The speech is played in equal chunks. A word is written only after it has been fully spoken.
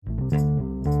I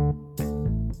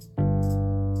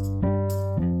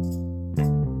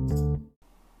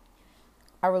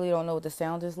really don't know what the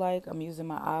sound is like. I'm using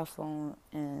my iPhone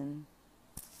and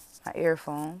my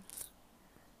earphones.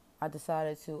 I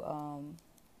decided to,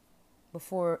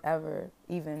 before ever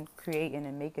even creating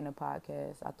and making a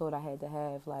podcast, I thought I had to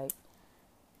have like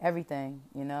everything,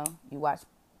 you know? You watch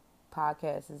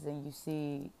podcasts and you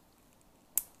see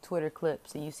Twitter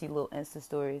clips and you see little Insta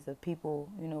stories of people,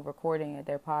 you know, recording at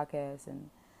their podcasts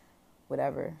and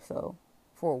whatever. So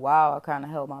for a while, I kind of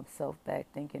held myself back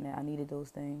thinking that I needed those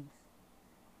things.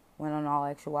 When in all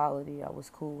actuality, I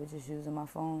was cool with just using my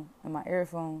phone and my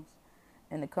earphones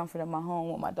in the comfort of my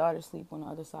home with my daughter sleep on the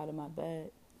other side of my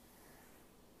bed.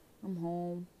 I'm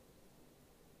home,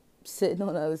 sitting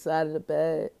on the other side of the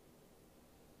bed,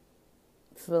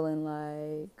 feeling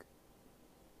like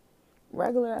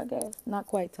regular, I guess. Not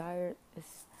quite tired.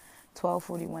 It's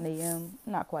 12:41 a.m.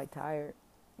 I'm not quite tired,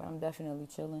 but I'm definitely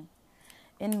chilling.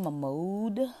 In my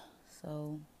mode.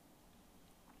 So,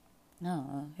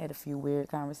 no, I had a few weird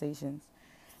conversations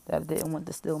that I didn't want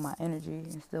to steal my energy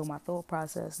and steal my thought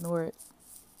process, nor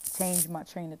change my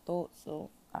train of thought.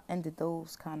 So I ended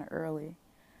those kind of early.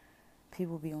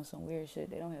 People be on some weird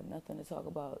shit. They don't have nothing to talk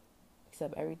about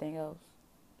except everything else,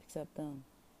 except them.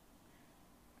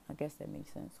 I guess that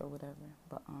makes sense or whatever.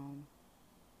 But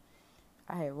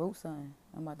I had wrote something.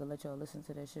 I'm about to let y'all listen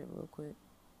to that shit real quick.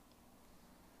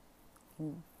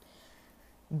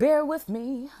 Bear with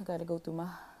me. I gotta go to my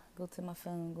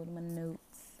phone, go to my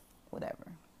notes,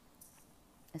 whatever.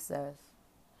 It says,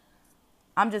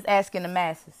 I'm just asking the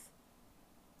masses.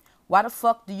 Why the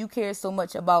fuck do you care so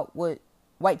much about what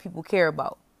white people care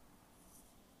about?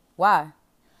 Why?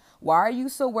 Why are you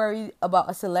so worried about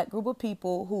a select group of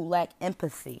people who lack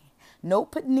empathy? No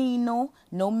panino,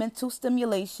 no mental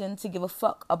stimulation to give a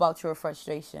fuck about your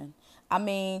frustration. I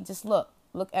mean, just look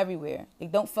everywhere. They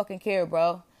don't fucking care,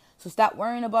 bro. So stop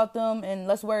worrying about them and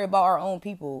let's worry about our own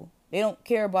people. They don't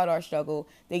care about our struggle.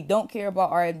 They don't care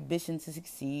about our ambition to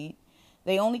succeed.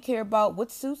 They only care about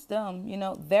what suits them, you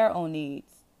know, their own needs.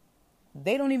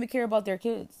 They don't even care about their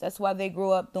kids. That's why they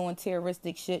grow up doing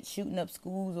terroristic shit, shooting up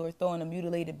schools or throwing a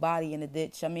mutilated body in a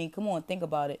ditch. I mean, come on, think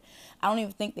about it. I don't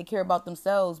even think they care about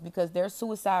themselves because their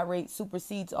suicide rate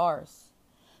supersedes ours.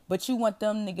 But you want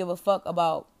them to give a fuck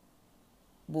about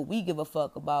what we give a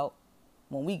fuck about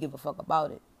when we give a fuck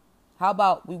about it. How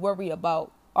about we worry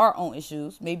about our own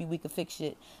issues? Maybe we could fix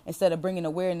shit instead of bringing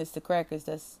awareness to crackers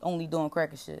that's only doing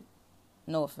cracker shit.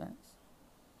 No offense.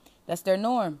 That's their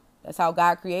norm. That's how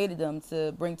God created them,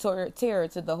 to bring terror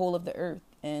to the whole of the earth.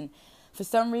 And for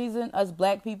some reason, us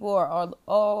black people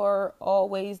are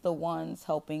always the ones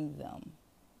helping them.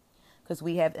 Because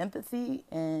we have empathy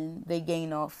and they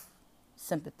gain off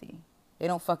sympathy. They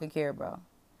don't fucking care, bro.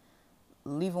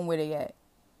 Leave them where they at.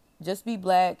 Just be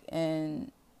black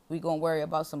and we gonna worry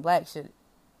about some black shit.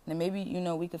 And maybe, you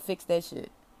know, we could fix that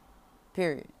shit.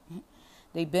 Period.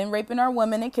 They've been raping our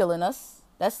women and killing us.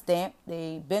 That's stamped.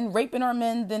 They've been raping our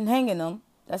men, then hanging them.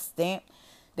 That's stamped.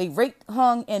 They raped,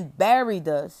 hung, and buried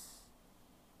us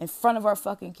in front of our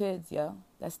fucking kids, yo.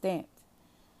 That's stamped.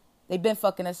 They've been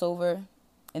fucking us over,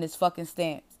 and it's fucking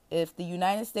stamped. If the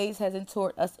United States hasn't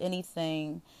taught us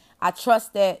anything, I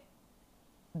trust that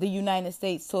the United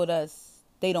States taught us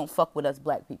they don't fuck with us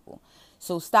black people.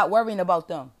 So stop worrying about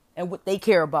them and what they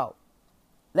care about.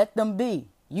 Let them be.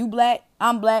 You black,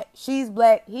 I'm black, she's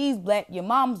black, he's black, your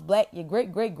mom's black, your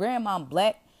great-great-grandma's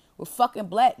black. We're fucking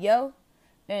black, yo.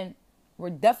 And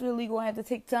we're definitely going to have to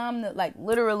take time to, like,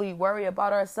 literally worry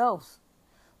about ourselves.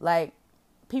 Like,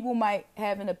 people might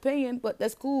have an opinion, but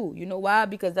that's cool. You know why?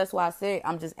 Because that's why I said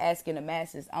I'm just asking the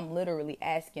masses. I'm literally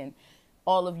asking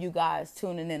all of you guys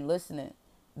tuning in, listening.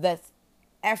 That's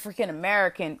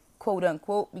African-American,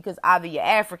 quote-unquote, because either you're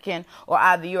African or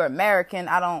either you're American.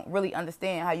 I don't really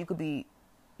understand how you could be,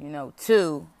 you know,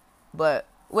 two, but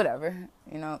whatever,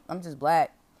 you know, I'm just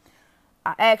black.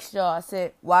 I asked y'all, I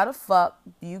said, why the fuck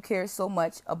do you care so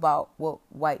much about what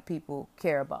white people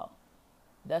care about?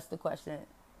 That's the question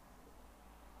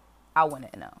I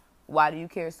want to know. Why do you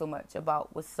care so much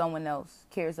about what someone else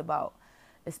cares about,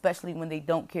 especially when they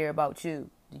don't care about you?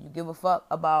 Do you give a fuck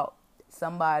about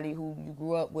somebody who you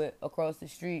grew up with across the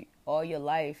street all your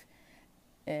life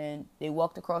and they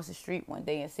walked across the street one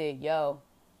day and said, yo,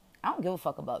 I don't give a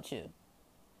fuck about you?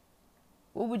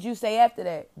 What would you say after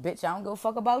that? Bitch, I don't give a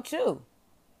fuck about you.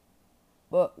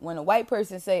 But when a white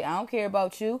person say, I don't care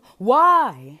about you,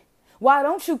 why? Why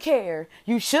don't you care?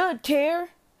 You should care.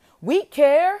 We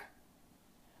care.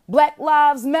 Black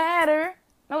lives matter.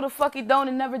 No, the fuck it don't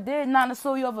and never did. Not in the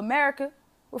soil of America.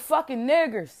 We're fucking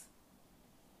niggers.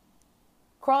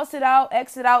 Cross it out,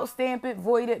 X it out, stamp it,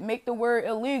 void it, make the word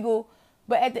illegal.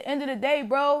 But at the end of the day,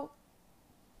 bro,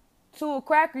 to a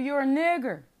cracker, you're a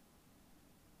nigger.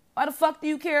 Why the fuck do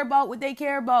you care about what they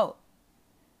care about?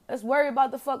 Let's worry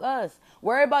about the fuck us.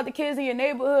 Worry about the kids in your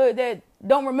neighborhood that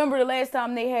don't remember the last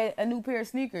time they had a new pair of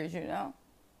sneakers, you know?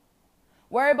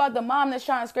 Worry about the mom that's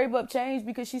trying to scrape up change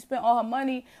because she spent all her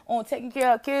money on taking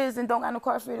care of her kids and don't got no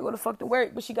car for her to go the fuck to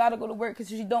work. But she got to go to work because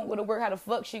if she don't go to work, how the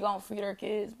fuck she gonna feed her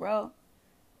kids, bro?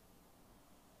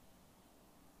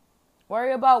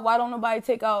 Worry about why don't nobody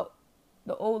take out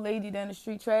the old lady down the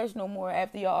street trash no more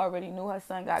after y'all already knew her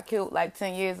son got killed like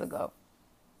 10 years ago.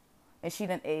 And she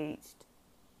done aged.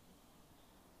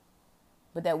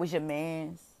 But that was your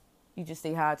man's. You just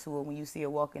say hi to her when you see her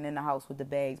walking in the house with the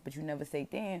bags. But you never say,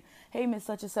 damn, hey, Miss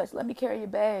Such and Such, let me carry your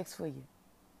bags for you.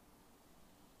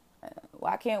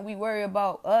 Why can't we worry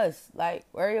about us? Like,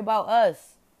 worry about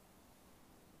us.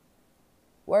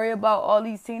 Worry about all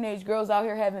these teenage girls out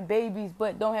here having babies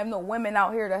but don't have no women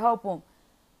out here to help them.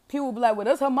 People be like, well,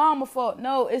 that's her mama's fault.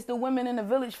 No, it's the women in the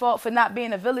village fault for not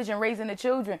being a village and raising the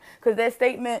children. Because that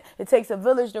statement, it takes a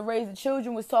village to raise the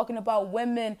children, was talking about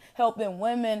women helping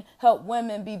women, help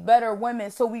women be better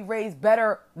women. So we raise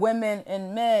better women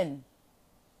and men.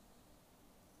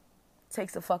 It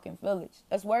takes a fucking village.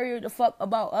 Let's worry the fuck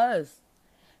about us.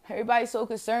 Everybody's so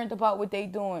concerned about what they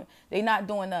doing. They not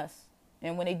doing us.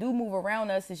 And when they do move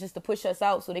around us, it's just to push us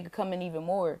out so they could come in even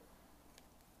more.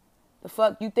 The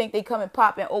fuck you think they come and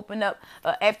pop and open up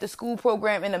an after school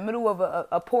program in the middle of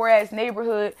a poor ass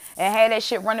neighborhood and had that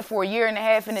shit running for a year and a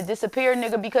half and it disappeared,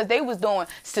 nigga, because they was doing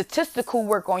statistical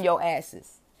work on your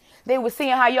asses. They was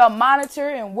seeing how y'all monitor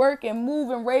and work and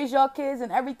move and raise y'all kids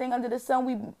and everything under the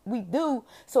sun we do,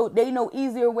 so they know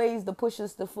easier ways to push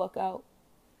us the fuck out.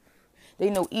 They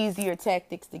know easier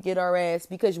tactics to get our ass.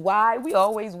 Because why? We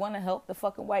always want to help the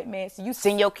fucking white man. So you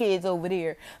send your kids over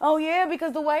there. Oh, yeah,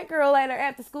 because the white girl at her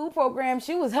after school program,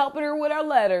 she was helping her with her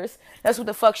letters. That's what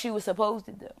the fuck she was supposed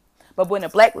to do. But when a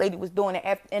black lady was doing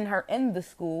it in the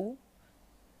school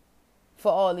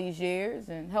for all these years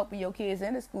and helping your kids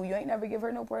in the school, you ain't never give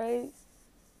her no praise.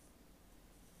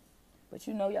 But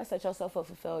you know, y'all set yourself up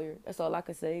for failure. That's all I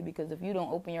can say. Because if you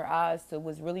don't open your eyes to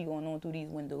what's really going on through these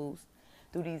windows,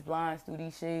 through these blinds, through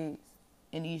these shades,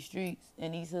 in these streets,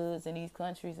 in these hoods, in these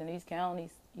countries, in these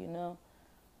counties, you know,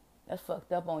 that's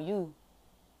fucked up on you.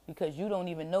 Because you don't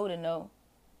even know to know.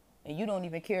 And you don't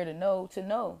even care to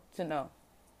know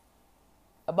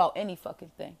about any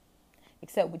fucking thing.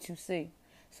 Except what you see.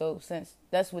 So since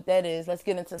that's what that is, let's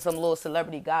get into some little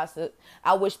celebrity gossip.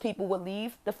 I wish people would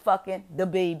leave the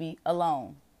baby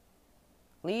alone.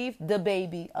 Leave the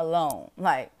baby alone.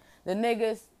 Like, the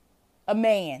nigga's a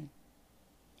man.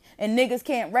 And niggas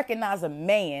can't recognize a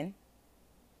man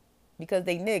because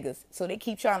they niggas. So they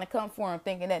keep trying to come for him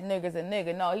thinking that nigga's a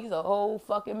nigga. No, he's a whole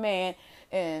fucking man.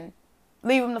 And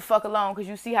leave him the fuck alone because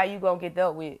you see how you gonna get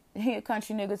dealt with. He a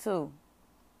country nigga too.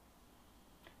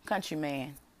 Country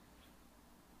man.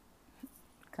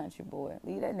 Country boy.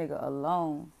 Leave that nigga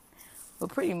alone. But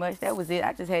pretty much that was it.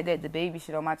 I just had that the baby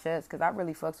shit on my chest because I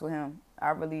really fucks with him. I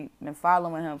really been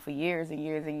following him for years and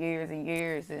years and years and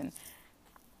years. And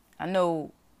I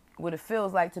know what it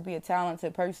feels like to be a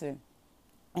talented person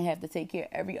and have to take care of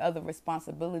every other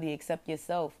responsibility except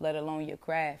yourself, let alone your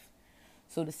craft.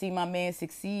 So to see my man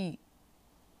succeed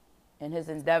in his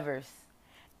endeavors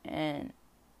and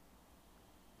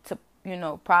to, you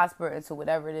know, prosper into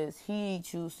whatever it is he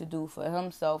chooses to do for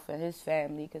himself and his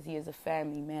family, because he is a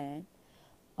family man.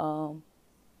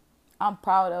 I'm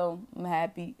proud of him. I'm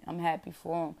happy. I'm happy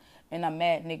for him. And I'm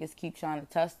mad niggas keep trying to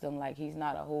test him like he's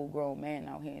not a whole grown man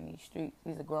out here in these streets.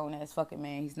 He's a grown-ass fucking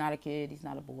man. He's not a kid. He's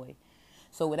not a boy.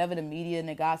 So whatever the media and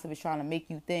the gossip is trying to make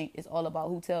you think, it's all about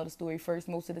who tell the story first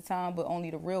most of the time, but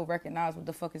only the real recognize what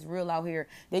the fuck is real out here.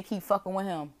 They keep fucking with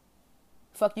him.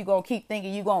 Fuck you gonna keep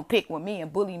thinking you gonna pick with me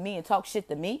and bully me and talk shit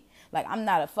to me? Like I'm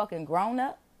not a fucking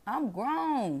grown-up? I'm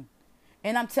grown.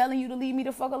 And I'm telling you to leave me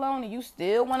the fuck alone and you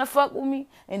still want to fuck with me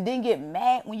and then get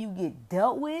mad when you get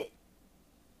dealt with?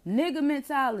 Nigga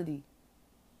mentality.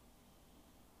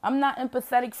 I'm not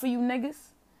empathetic for you niggas.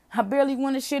 I barely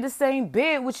want to share the same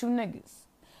bed with you niggas.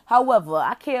 However,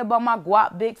 I care about my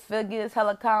guap, big figures,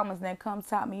 hella commas. Now come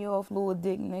top me off, little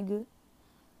dick nigga.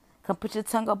 Come put your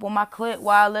tongue up on my clit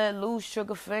while I let loose,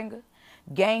 sugar finger.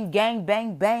 Gang, gang,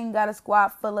 bang, bang. Got a squad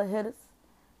full of hitters.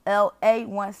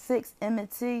 LA16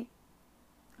 M&T.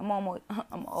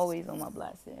 I'm always on my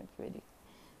block saying pretty.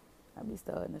 I be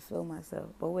starting to feel myself.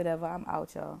 But whatever, I'm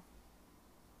out, y'all.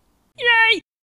 Yay!